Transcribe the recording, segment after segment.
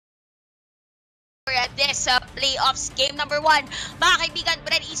this playoffs game number 1. Mga kaibigan,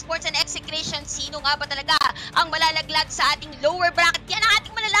 Bren Esports and Execration, sino nga ba talaga ang malalaglag sa ating lower bracket? Yan ang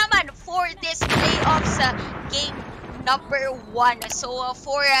ating malalaman for this playoffs game number 1. So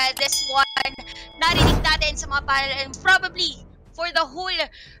for this one, narinig natin sa mga panel and probably for the whole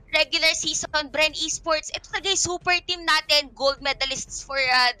regular season, Bren Esports, ito talaga yung super team natin, gold medalists for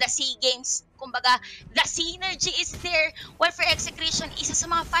the SEA Games. Kumbaga, the synergy is there. While for Execration, isa sa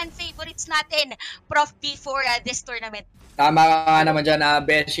mga fan favorites natin, Prof. B for this tournament. Tama ka naman dyan,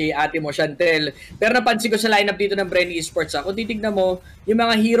 Beshi, ate mo, Chantel. Pero napansin ko sa lineup dito ng Bren Esports, kung titignan mo, yung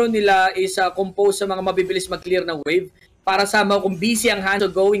mga hero nila is composed sa mga mabibilis mag-clear ng wave. Para sa mga kung busy ang Hanzo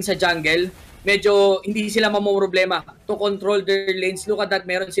going sa jungle, medyo hindi sila mamumroblema to control their lanes. Look at that,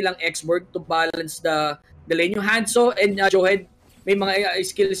 meron silang X-Borg to balance the lane. Yung Hanzo and Johead, may mga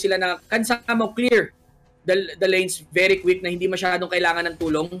skills sila na kansama clear the lanes very quick na hindi masyadong kailangan ng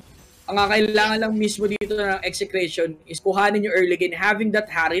tulong. Ang kailangan lang mismo dito ng Execration is kuhanin yung early game, having that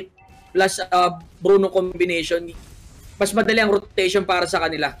Harit plus Bruno combination. Mas madali ang rotation para sa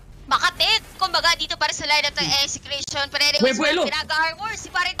kanila. Makatid! Kumbaga, dito para sa lineup ng Execration. Pero anyways, pinag-armor.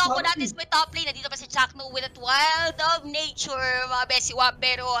 Si Pare Toko natin sa may top lane. Nandito pa si Chakno with that wild of nature, mga besiwap.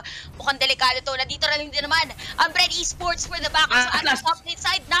 Pero mukhang delikado to. Nandito rin din naman ang Bren Esports for the back. So ating top lane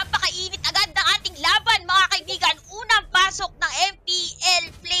side, napakainit agad ng ating laban, mga kaibigan. Unang pasok ng MPL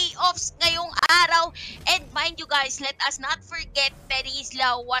playoffs ngayong araw. And mind you guys, let us not forget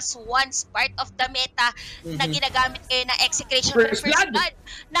Terizla was once part of the meta na ginagamit ngayon ng Execration for first blood.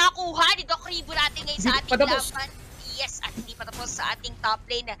 Nakuha ni Doc Ribo natin ngayon sa ating laban. Yes, at hindi pa tapos sa ating top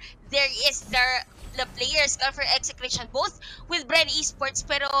lane. There is the players for Execration, both with Bren Esports,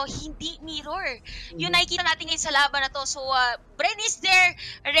 pero hindi mirror. Yung nakikita natin ngayon sa laban na to. So, Bren is there,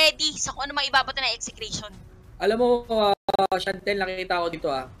 ready sa kung ano mang ibabato ng Execration. Alam mo, Chantel, nakita ko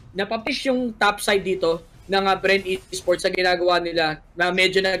dito napapish yung top side dito ng Bren Esports sa ginagawa nila na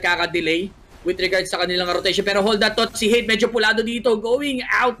medyo nagkaka-delay with regards sa kanilang rotation. Pero hold that thought, si Hate medyo pulado dito, going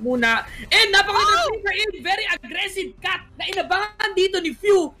out muna. And napakaganda very aggressive cut na inabangan dito ni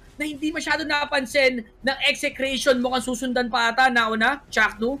Few na hindi masyado napansin ng Execration. Mukhang susundan pa ata nauna,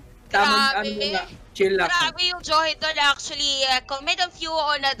 Chakno. Tamang muna, chill lang. Grabe yung Johead doon actually. Comment on Few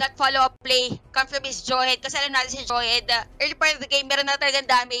on that follow-up play. Come from his Johead. Kasi alam natin si Johead, early part of the game, meron na talagang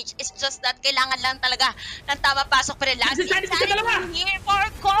damage. It's just that kailangan lang talaga ng tama pasok. Pero last here for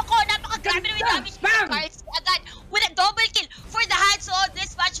Coco. Napakagrabe na may damage. Cards agad with a double kill for the hands of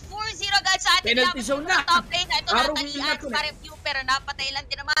this match. 4-0 agad sa ating penalty zone na. Top lane. Ito natalian para Few pero napatay lang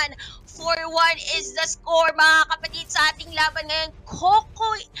din naman. 4-1 is the score, mga kapatid, sa ating laban ngayon.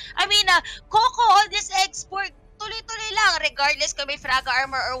 Coco, all this export, tuloy-tuloy lang. Regardless kung may frag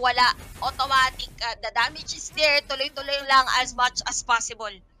armor or wala, automatic, the damage is there. Tuloy-tuloy lang as much as possible.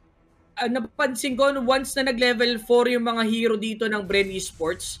 Napansin ko, once na nag-level 4 yung mga hero dito ng Bren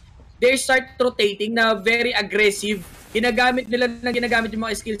Esports, they start rotating na very aggressive. Ginagamit yung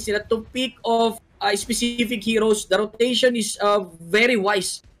mga skills nila to pick off specific heroes. The rotation is very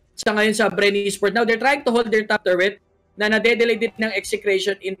wise sa ngayon sa Bren Esports. Now, they're trying to hold their top turret na nade-delay din ng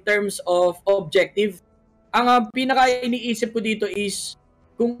Execration in terms of objective. Ang pinaka-iniisip ko dito is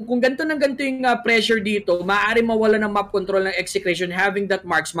kung ganito yung pressure dito, maaari mawala ng map control ng Execration having that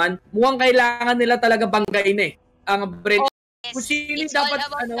marksman. Mukhang kailangan nila talaga banggain ang Bren. It's all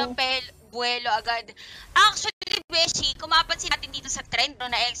about the buwelo agad. Actually, Beshi, kung mapansin natin dito sa trend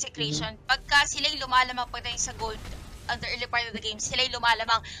na Execration, pagka sila'y lumalamang pagdating sa gold, on the early part of the game, sila'y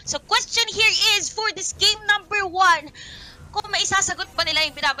lumalamang. So, question here is, for this game number 1, kung maisasagot pa nila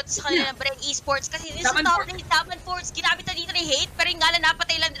yung binabato sa kanila ng Bren Esports, kasi din sa top lane, Taman Force, ginamit na dito ni Hate, pero yung nga lang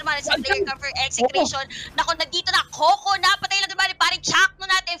napatay lang din naman sa player cover Execration, na kung nandito na Coco, napatay lang din naman, parang Chakno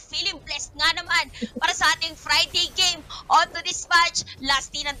natin, feeling blessed nga naman, para sa ating Friday game, on to this match,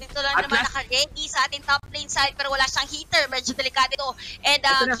 Lasty nandito lang naman, naka-ready sa ating top lane side, pero wala siyang heater, medyo delikado ito, and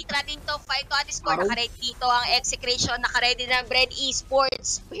kita natin ito, fight to ating score, naka-ready dito ang Execration, naka-ready ng Bren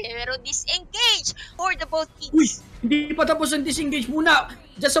Esports, pero disengage for the both teams. Hindi pa tapos ang disengage muna.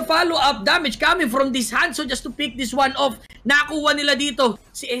 Just a follow-up damage coming from this hand. So just to pick this one off, nakuha nila dito.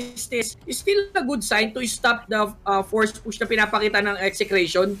 Si Estes is still a good sign to stop the force push na pinapakita ng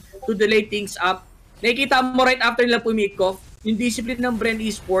Execration to delay things up. Nakikita mo right after nila pumikoff, yung discipline ng Bren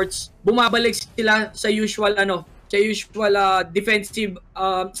Esports, bumabalik sila sa usual defensive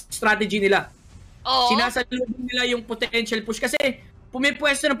strategy nila. Sinasalubong nila yung potential push kasi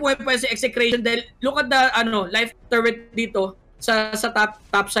pumipwesto si Execration dahil look at the life turret dito sa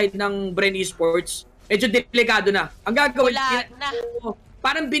top side ng Bren Esports. Medyo delikado na. Ang gagawin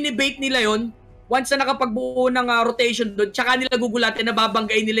parang binibake nila yon once na nakapagbuo ng rotation doon, tsaka nila gugulatin na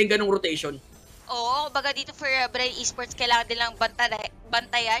babanggain nila yung ganong rotation. kumbaga dito for Bren Esports, kailangan din lang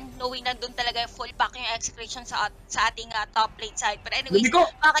bantayan, knowing nandun talaga full pack yung Execration sa ating top lane side. But anyways,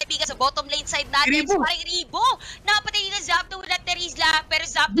 mga kaibigan, sa bottom lane side natin, si Paring Ribo, napatay din na Zapdo with Terizla, pero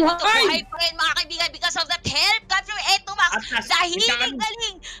Zapdo dito buhay pa rin, mga kaibigan, because of that help come from Etomax. Dahil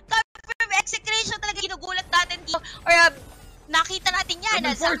galing come from Execration, talaga ginugulat natin dito, or nakita natin yan,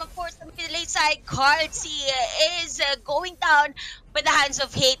 sa force sa middle lane side, Cardsy is going down with the hands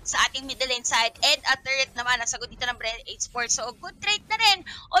of hate sa ating middle lane side, and a turret naman ang sagot dito ng Bren Esports. So good trade na rin,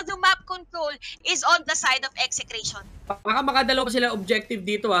 although map control is on the side of Execration. Baka makadalaw pa sila objective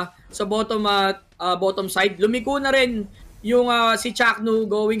dito sa bottom side. Lumiko na rin yung si Chaknu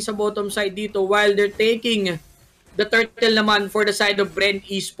going sa bottom side dito while they're taking the turtle naman for the side of Bren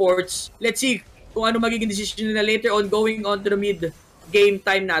Esports. Let's see kung ano magiging decision nila later on going on to the mid game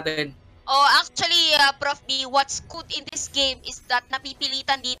time natin. Oh, actually, Prof B, what's good in this game is that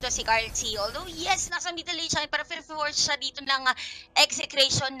napipilitan dito si Cardsy. Although, yes, nasa middle lane siya, pero force siya dito ng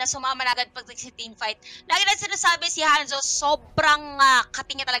Execration na sumama na agad pagdating sa team fight. Lagi na sinasabi si Hanzo, sobrang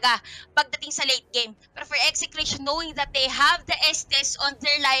cutting niya talaga pagdating sa late game. Pero for Execration, knowing that they have the Estes on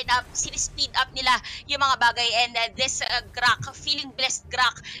their lineup, sinispeed up nila yung mga bagay. And this Grak, feeling blessed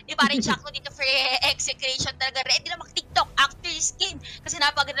Grak, di ba rin Chakno dito for Execration, talaga ready na mag-TikTok after this game. Kasi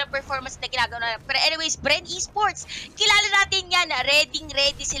napaganda ng performance na ginagawa na. Pero anyways, Bren Esports, kilala natin yan,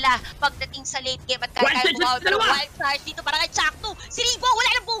 ready sila pagdating sa late game at kaya bumawa. Pero wild card dito para kay Chakno. Si Ribo, wala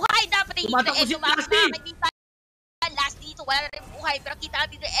ng buhay. Dapat ay dito last dito, wala na rin buhay. Pero kita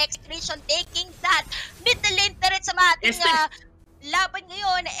natin the Execration taking that middle lane turret sa ating laban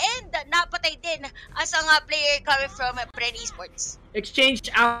ngayon, and napatay din as ang player coming from Bren Esports. Exchange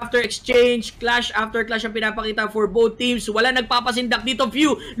after exchange, clash after clash ang pinapakita for both teams. Wala nagpapasindak dito.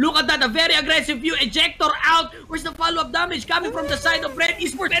 View, look at that, a very aggressive view. Ejector out. Where's the follow-up damage coming from the side of Bren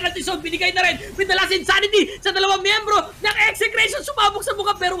Esports? Penalty zone, binigay na rin with the last insanity sa dalawang miyembro ng Execration. Sumabog sa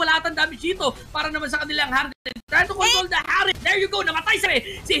mukha pero wala atang damage dito para naman sa kanilang Harden. Trying to control the Harden. There you go, namatay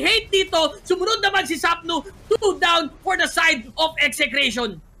si Hate dito. Sumunod naman si Sapno. 2 down for the side of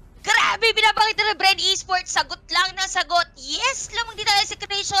Execration. Grabe, pinapakita ng Bren Esports, sagot lang na sagot. Yes, lamang dito ang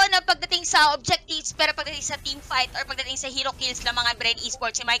Execration na pagdating sa objectives, pero pagdating sa team fight or pagdating sa hero kills lang mga Bren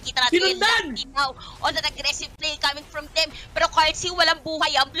Esports, makikita natin yung last now on that aggressive play coming from them. Pero Cardsy, walang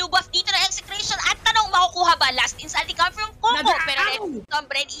buhay. Ang blue buff dito ng Execration, at tanong makukuha ba? Last insanity come from Coco, pero rin ang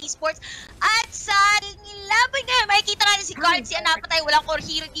Bren Esports. At sa laban ngayon, makikita natin si Cardsy ang napatay. Walang core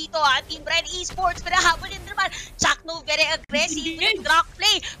hero dito, team Bren Esports, pero habol din naman. Chakno, very aggressive, drop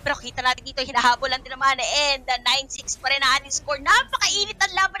play. Pero kita natin dito, hinahabol lang din naman, and 9-6 pa rin ang ating score. Napakainit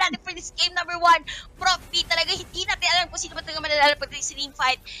ang laban natin for this game number 1. Prof B, talaga hindi natin alam kung sino ba talaga manalala pag sa team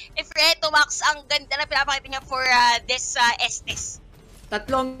fight. And for Etomax, ang ganda na pinapakita niya for this Estes.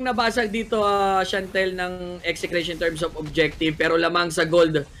 Tatlong nabasag dito, Chantel, ng Execration in terms of objective, pero lamang sa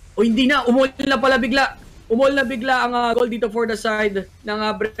gold. O hindi na, umul na bigla ang gold dito for the side ng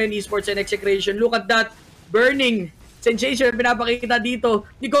Bren Esports and Execration. Look at that, burning sensation pinapakita dito.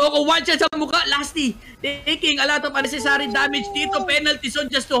 Ni Coco, one shot sa mukha. Lasty taking a lot of unnecessary damage dito. Penalty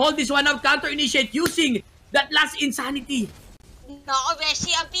zone just to hold this one out. Counter initiate using that last insanity. Nako, Beshi,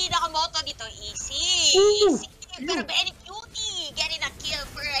 ang pinakamoto dito, easy. Pero very beauty. Getting a kill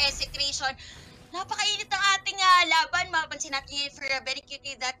for Execration. Napakainit ang ating laban. Mapansin natin for very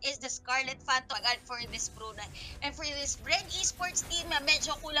cutie, that is the Scarlet Phantom agad for this Bruna. And for this Bren Esports team,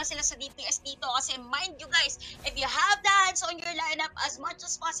 medyo kulang sila sa DPS dito kasi mind you guys, if you have the hands on your lineup as much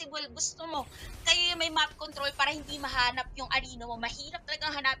as possible, gusto mo kayo may map control para hindi mahanap yung Arino mo. Mahirap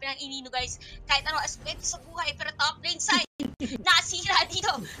talagang hanapin ang Inino guys. Kahit ano aspecto sa buhay, pero top lane side, nasira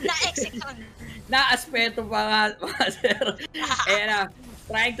dito, na-execute. Na-aspeto pa nga, sir. Ayan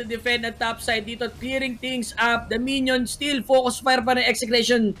trying to defend the top side dito, clearing things up. The minions still focus fire pa ng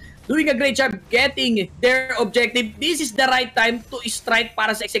Execration, doing a great job getting their objective. This is the right time to strike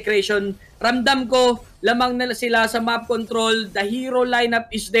para sa Execration. Ramdam ko, lamang na sila sa map control. The hero lineup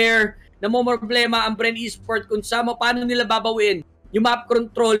is there. Namomroblema ang Bren Esports kung paano nila babawin yung map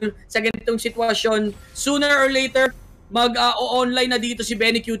control sa ganitong sitwasyon. Sooner or later, mag-online na dito si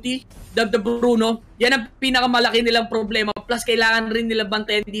Benny Cutie, the Bruno. Yan ang pinakamalaki nilang problema. Plus, kailangan rin nila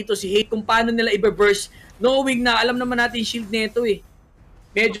bantayan dito si Hate kung paano nila i-burst. Knowing na, alam naman natin shield nito eh.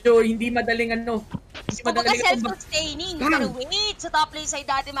 Medyo hindi madaling Kumbaga self-sustaining. Pero wait, sa top lane side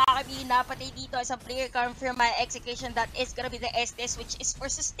dati mga kaibigan, napatay dito isang player confirm my Execution that is gonna be the Estes, which is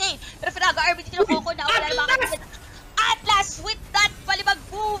for sustain. Pero Finaga-Arbit dito na Coco na wala na mga kaibigan. At last, with that palibag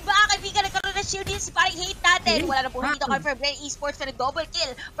move, mga kaibigan, nagkaroon na shield din si parang Hate natin. Wala na po dito confirm Bren Esports for the double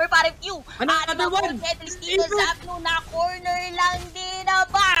kill for parang Pew. At na-full deadlist dito sa Zapno na corner lang din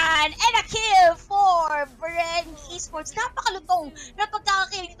naman. And a kill for for Bren Esports. Napakalutong na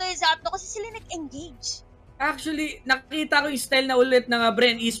pagkakakilig dito sa Zapdo kasi sila nag-engage. Actually, nakita ko yung style na ulit ng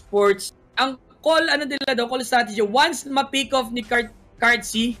Bren Esports. Ang call, call strategy, once ma-pick off ni Card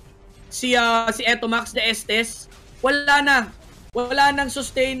C, si Etomax, the Estes, wala nang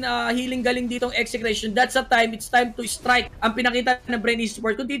sustain healing galing ditong Execration. That's the time, it's time to strike. Ang pinakita ng Bren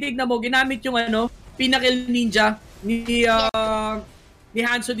Esports, kung titignan mo, ginamit yung Pinnacle Ninja ni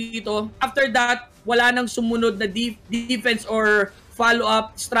Hanzo dito. After that, wala nang sumunod na defense or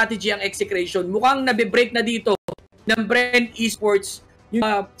follow-up strategy ang Execration. Mukhang nabe-break na dito ng Bren Esports yung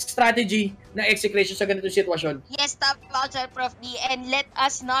strategy ng Execration sa ganitong sitwasyon. Yes, top about Prof. D. And let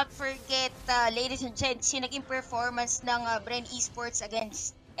us not forget, ladies and gents, yung naging performance ng Bren Esports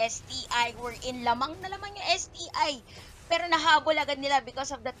against STI. Wherein lamang na lamang yung STI. Pero nahabol agad nila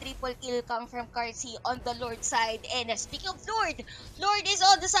because of the triple kill come from Carcy on the Lord side. And speaking of Lord is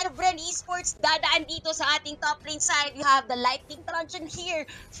on the side of Bren Esports. Dadaan dito sa ating top lane side. You have the lightning truncheon here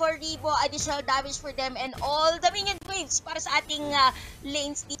for Rebo. Additional damage for them and all the minion waves para sa ating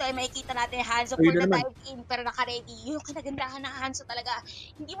lanes dito ay makikita natin Hanzo for the dive in. Pero naka-ready. Yung kinagandahan ng Hanzo talaga.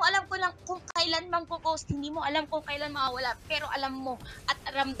 Hindi mo alam kung kailan magpo-post. Hindi mo alam kung kailan mawawala. Pero alam mo at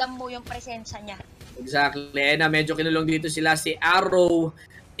ramdam mo yung presensya niya. Exactly. And medyo kinulong dito sila si Arrow.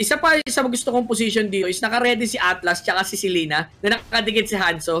 Isa gusto kong position dito is naka-ready si Atlas tsaka si Selena na nakadikit si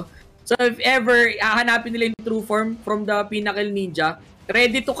Hanzo. So if ever hahanapin nila yung true form from the Pinnacle Ninja,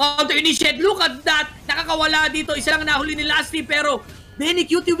 ready to counter initiate. Look at that! Nakakawala dito. Isa lang nahuli ni Lasty pero Benny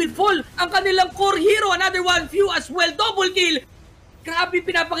Cutie will fall. Ang kanilang core hero. Another one. Few as well. Double kill. Grabe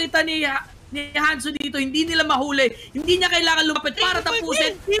pinapakita ni Hanzo dito, hindi nila mahuli. Hindi niya kailangan lumapit para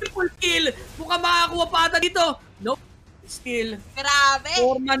tapusin. Triple kill. Mukhang makakuha pa ata dito. Nope. Still. Grabe.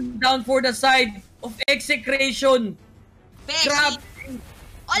 4-man down for the side of Execration. Grabe.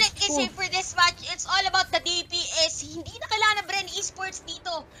 All I can say for this match, it's all about the DPS. Hindi na kailangan ng Bren Esports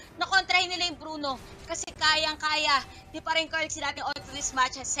dito na kontrahin nila yung Bruno. Kasi kayang-kaya. Di pa rin Carl sila natin on to this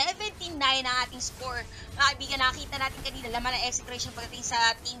match. 17-9 ang ating score. Mga kaibigan, nakita natin kanina laman ng Execration pagdating sa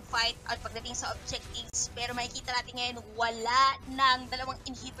team fight at pagdating sa objectives. Pero makikita natin ngayon, wala ng dalawang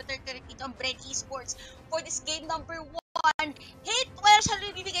inhibitor turret dito ang Bren Esports for this game number 1. Hit well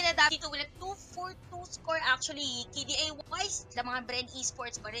siya bibigyan na dito with a 2-4-2 score actually. KDA wise, lamang ang Bren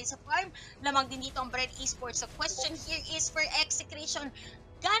Esports pa rin sa farm. Lamang din dito ang Bren Esports. The question here is for Execration.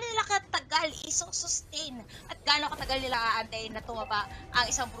 Gaano nila katagal iso-sustain at gaano katagal nila aantayin na tumaba ang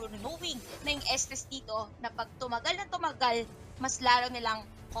isang Bruno, knowing na yung Estes dito na pag tumagal na tumagal, mas lalo nilang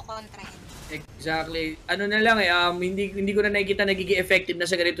kukontrahin. Exactly. Ano na lang hindi ko na nakikita nagiging effective na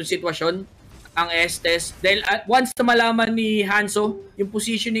sa ganitong sitwasyon ang Estes. Dahil once na malaman ni Hanzo yung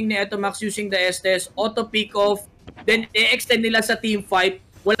positioning ni Etomax using the Estes, auto pick off, then i-extend nila sa team fight,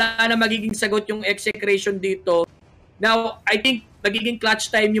 wala na magiging sagot yung Execration dito. Now, I think magiging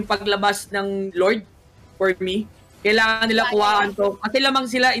clutch time yung paglabas ng Lord for me. Kailangan nila kuhaan to. Kasi lamang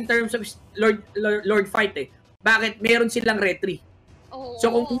sila in terms of Lord fight eh. Bakit? Meron silang retry.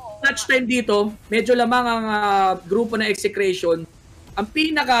 So kung clutch time dito, medyo lamang ang grupo na Execration. Ang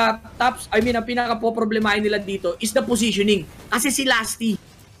pinaka-problemahin nila dito is the positioning. Kasi si Lasty,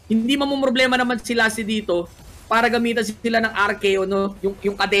 hindi mamumroblema naman si Lasty dito para gamitan sila ng RKO, no?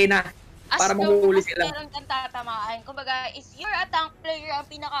 Yung kadena. Para mahuhuli sila. As meron kang tatamaan. Kumbaga, if you're a tank player, ang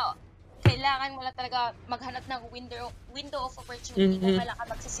kailangan mo lang talaga maghanap ng window of opportunity kung kailan ka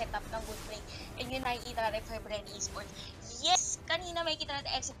magsiset up ng good play. And yun nakikita natin for Bren Esports. Yes, kanina may kita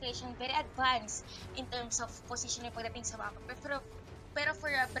natin Execration very advanced in terms of positioning pagdating sa mapa. Pero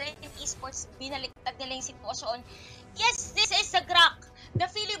for Bren Esports, binaliktad nila yung sitwasyon. Yes, this is the Grak.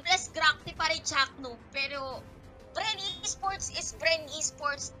 The Philippines Grak ni pare Chakno. Pero Bren Esports is Bren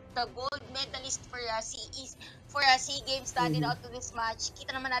Esports, the gold medalist for SEA Games started out to this match.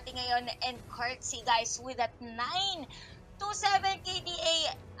 Kita naman natin ngayon and Cartsy guys with that 9-7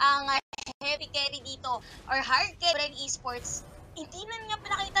 KDA ang heavy carry dito or hard carry Bren Esports. Hindi na nga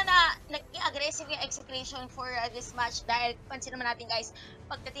pinakita na nag-aggressive yung Execration for this match dahil pansin naman natin guys,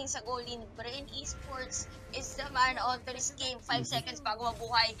 pagdating sa goal in Bren Esports is the man on to this game. 5 seconds bago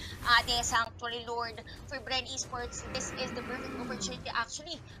mabuhay ang ating Sanctuary Lord for Bren Esports. This is the perfect opportunity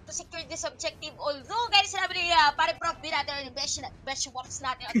actually to secure this objective. Although guys, sinabi ni pare Prof B natin, best works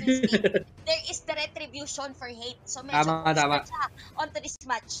natin on this game, there is the retribution for hate. So medyo tama siya on to this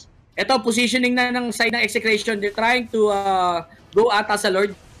match. Ito, positioning na ng side ng Execration. They're trying to go ata sa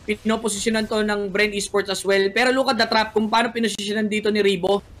Lord. Pinoposisyonan to ng Bren Esports as well. Pero look at the trap kung paano pinosisyonan dito ni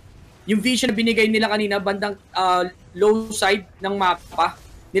Rebo. Yung vision na binigay nila kanina, bandang low side ng mapa.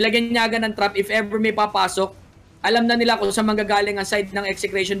 Nilagyan niya agad ng trap if ever may papasok. Alam na nila kung saan manggagaling ang side ng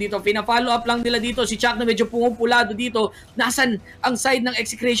Execration dito. Pina-follow up lang nila dito. Si Chuck na medyo pumupulado dito. Nasan ang side ng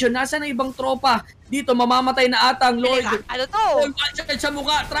Execration? Nasan ang ibang tropa? Dito, mamamatay na ata ang Lord. Ano to? One shot sa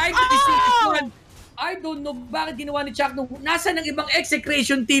mukha. Trying to destroy this one. I don't know bakit ginawa ni Chuck. Nasaan ang ibang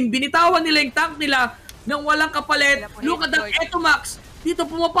Execration team? Binitawan nila yung tank nila nang walang kapalit. Look at that, Etomax. Dito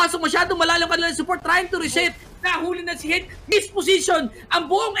pumapasok masyadong malalim kanilang support. Trying to reset. Nahuli na si Hit. Misposition ang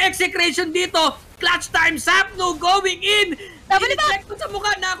buong Execration dito. Clutch time. Sapno going in. Inject ko sa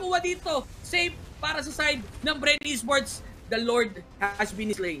mukha. Nakuha dito. Safe para sa side ng Bren Esports. The Lord has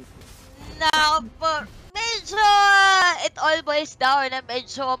been slain. Now, medyo it all boils down na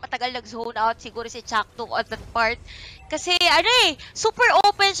medyo matagal nag-zone out siguro si Chakto on that part. Kasi super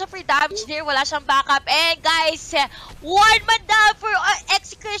open siya for damage there. Wala siyang backup. And guys, one man down for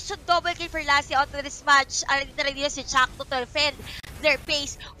Execution. Double kill for Lassie out of this match. Dito na rin si Chakto to defend their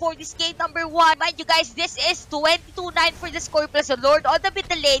pace for this game number 1. Mind you guys, this is 22-9 for the score plus the Lord on the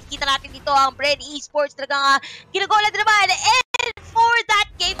middle lane. Kita natin dito ang Bren Esports. Talagang ginagawa na naman. And for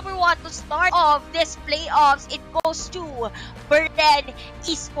that game number 1 to start of this playoffs, it goes to Bren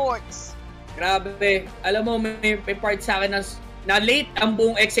Esports. Grabe. Alam mo, may part sa akin na late ang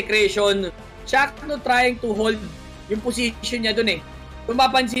buong Execration. Chuck trying to hold yung position niya dun eh. Kung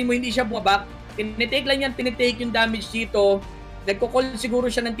mapansin mo, hindi siya bumabak. Tinitake lang yan, tinitake yung damage dito. Nagko-call siguro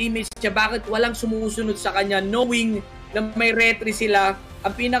siya ng teammates niya. Bakit walang sumusunod sa kanya knowing na may retry sila?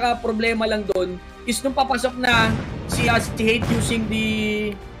 Ang pinaka-problema lang doon is nung papasok na si Hate using the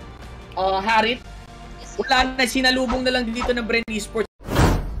Harit, wala na, sinalubong na lang dito ng Bren Esports.